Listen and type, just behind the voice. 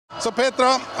So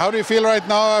Petra, how do you feel right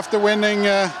now after winning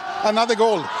another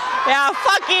goal? Yeah,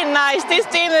 fucking nice. This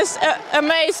team is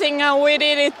amazing and we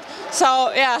did it.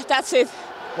 So yeah, that's it.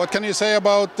 What can you say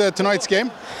about tonight's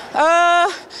game?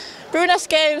 Bruna's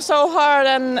game so hard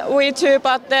and we too,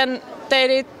 but then they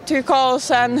did 2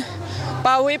 goals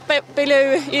but we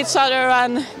believe each other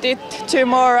and did 2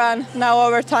 more and now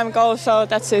overtime goal, so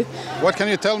that's it. What can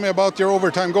you tell me about your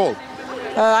overtime goal?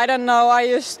 I don't know, I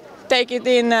just take it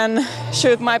in and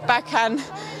shoot my backhand,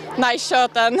 nice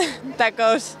shot and that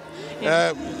goes.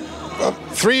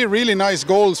 3 really nice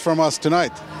goals from us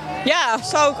tonight. Yeah,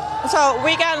 so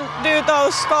we can do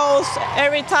those goals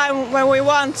every time when we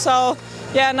want, so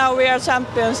yeah, now we are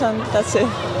champions and that's it.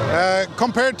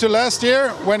 Compared to last year,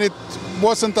 when it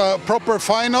wasn't a proper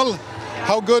final,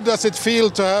 how good does it feel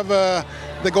to have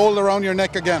the goal around your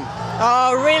neck again?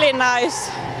 Oh, really nice.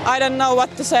 I don't know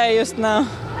what to say just now.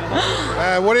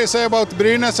 What do you say about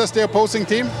Brynäs as the opposing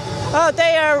team? Oh,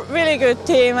 they are a really good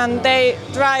team and they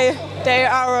try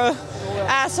our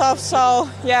ass off, so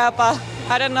yeah, but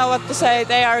I don't know what to say.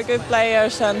 They are good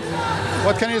players. And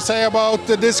what can you say about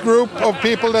this group of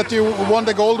people that you won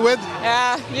the gold with?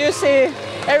 Yeah, you see,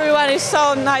 everyone is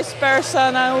so nice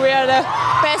person and we are the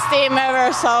best team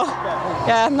ever, so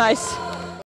yeah, nice.